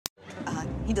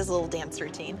He does a little dance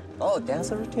routine. Oh, dance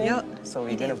routine? Yep. So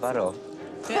we're gonna battle.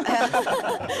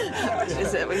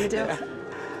 Is it what you do?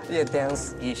 Yeah,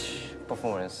 dance-ish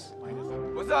performance.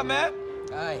 What's up, man?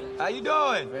 Hi. How you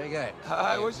doing? Very good.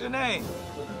 Hi, what's your name?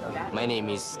 My name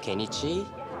is Kenichi.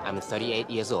 I'm 38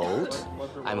 years old.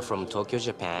 I'm from Tokyo,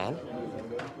 Japan.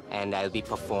 And I'll be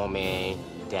performing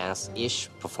dance-ish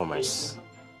performance.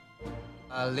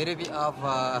 A little bit of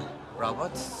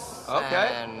robots.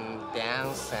 Okay. And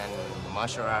dance and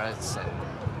martial arts and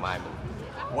mime.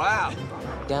 Wow.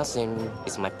 Dancing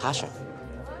is my passion.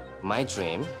 My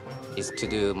dream is to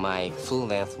do my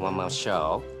full-length one-man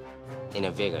show in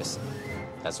Vegas.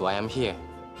 That's why I'm here.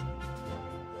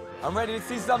 I'm ready to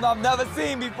see something I've never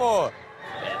seen before.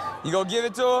 You gonna give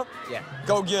it to her? Yeah.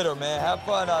 Go get her, man. Have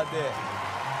fun out there.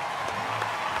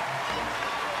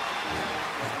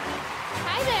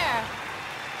 Hi there.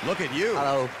 Look at you.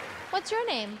 Hello. What's your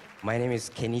name? My name is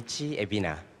Kenichi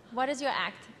Ebina. What is your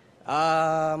act?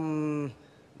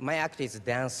 My act is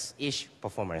dance-ish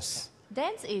performance.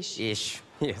 Dance-ish. Ish,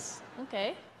 yes.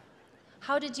 Okay.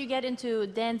 How did you get into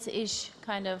dance-ish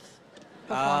kind of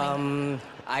performing?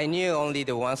 I knew only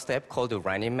the one step called the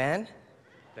Running Man.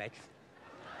 Like.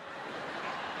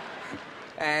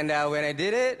 And when I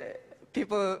did it,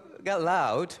 people got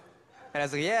loud. And I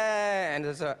was like, yeah.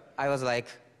 And so I was like,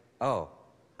 oh,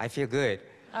 I feel good.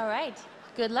 All right.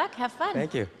 Good luck. Have fun.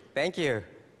 Thank you. Thank you.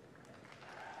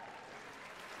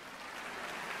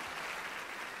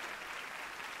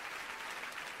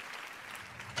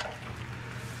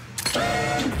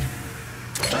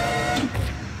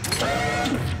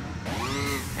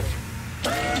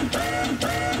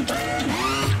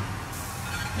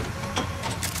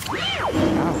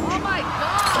 Oh my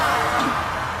God!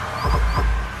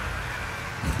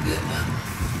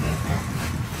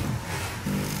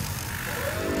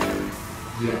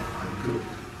 Yeah, I'm good.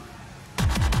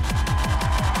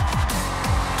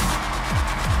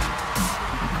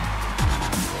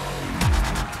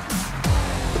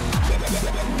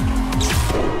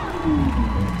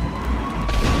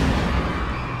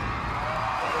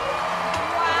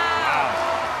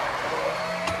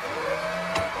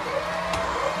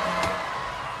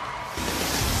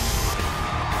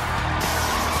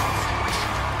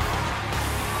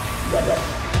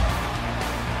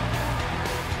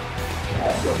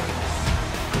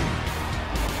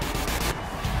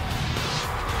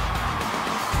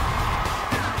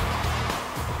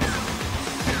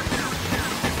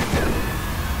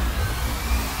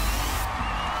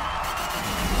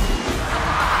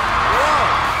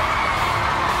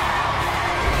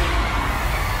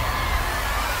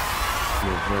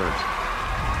 Revert.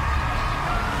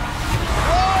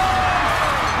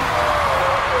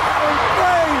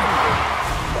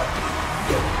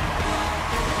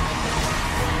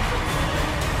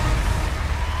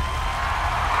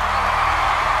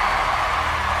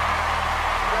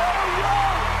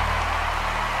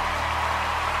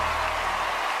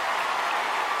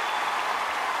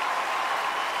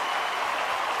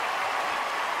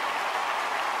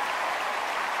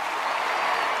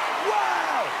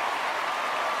 Wow!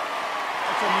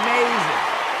 That's amazing.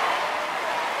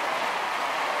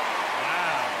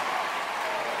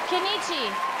 Kenichi,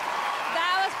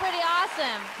 that was pretty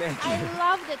awesome. Thank you. I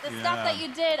loved it. The stuff that you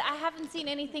did, I haven't seen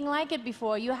anything like it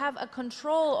before. You have a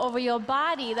control over your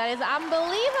body that is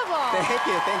unbelievable. Thank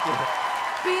you, thank you.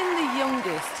 Being the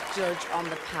youngest judge on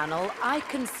the panel, I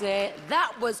can say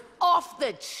that was off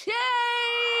the chain!